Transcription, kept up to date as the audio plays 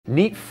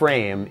Neat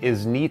Frame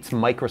is Neat's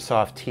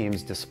Microsoft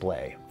Teams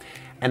display.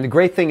 And the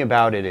great thing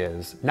about it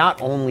is,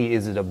 not only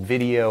is it a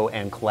video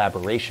and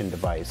collaboration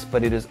device,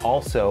 but it is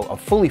also a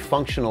fully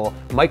functional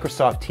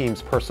Microsoft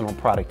Teams personal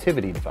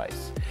productivity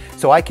device.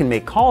 So I can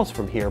make calls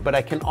from here, but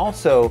I can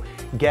also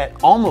get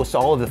almost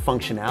all of the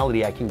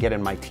functionality I can get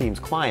in my Teams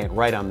client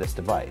right on this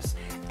device.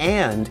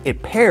 And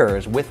it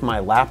pairs with my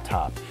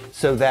laptop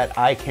so that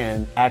I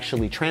can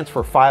actually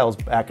transfer files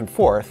back and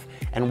forth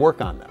and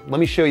work on them. Let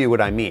me show you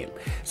what I mean.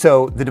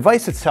 So the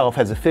device itself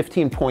has a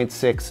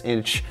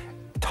 15.6-inch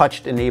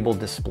touch-enabled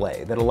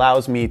display that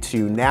allows me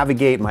to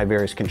navigate my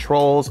various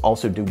controls,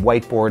 also do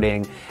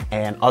whiteboarding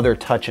and other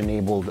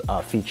touch-enabled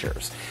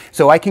features.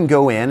 So I can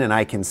go in and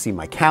I can see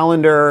my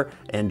calendar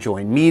and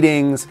join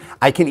meetings.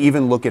 I can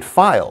even look at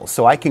files.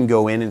 So I can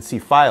go in and see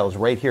files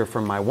right here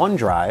from my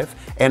OneDrive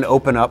and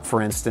open up,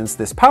 for instance,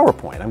 this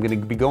PowerPoint. I'm going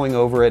to be going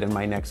over it in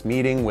my next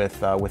meeting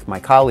with my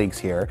colleagues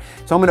here.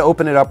 So I'm going to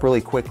open it up really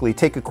quickly,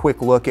 take a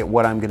quick look at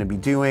what I'm going to be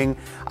doing.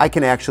 I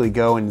can actually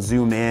go and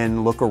zoom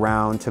in, look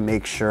around to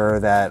make sure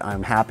that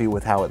I'm happy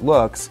with how it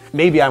looks.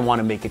 Maybe I want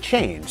to make a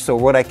change. So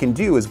what I can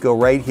do is go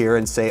right here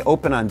and say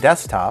open on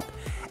desktop.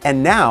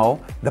 And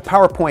now the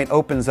PowerPoint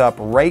opens up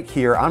right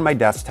here on my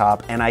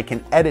desktop and I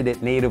can edit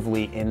it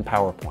natively in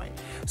PowerPoint.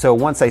 So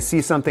once I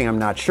see something I'm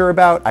not sure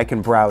about, I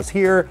can browse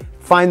here,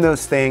 find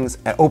those things,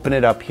 and open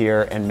it up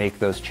here and make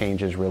those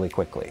changes really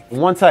quickly.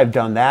 Once I've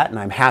done that and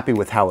I'm happy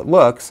with how it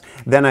looks,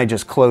 then I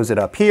just close it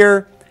up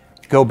here,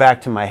 go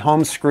back to my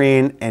home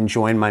screen and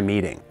join my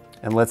meeting.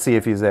 And let's see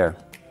if he's there.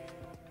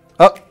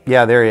 Oh,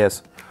 yeah, there he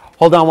is.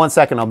 Hold on one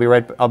second, I'll be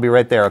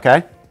right there,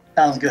 okay?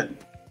 Sounds good.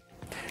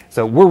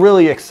 So we're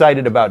really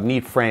excited about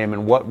Neat Frame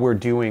and what we're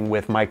doing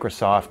with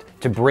Microsoft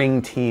to bring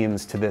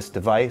Teams to this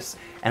device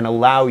and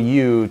allow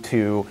you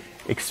to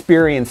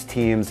experience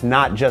Teams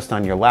not just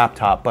on your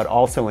laptop, but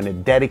also in a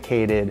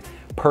dedicated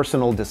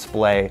personal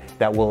display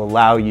that will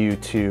allow you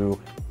to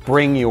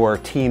bring your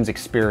Teams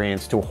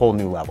experience to a whole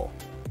new level.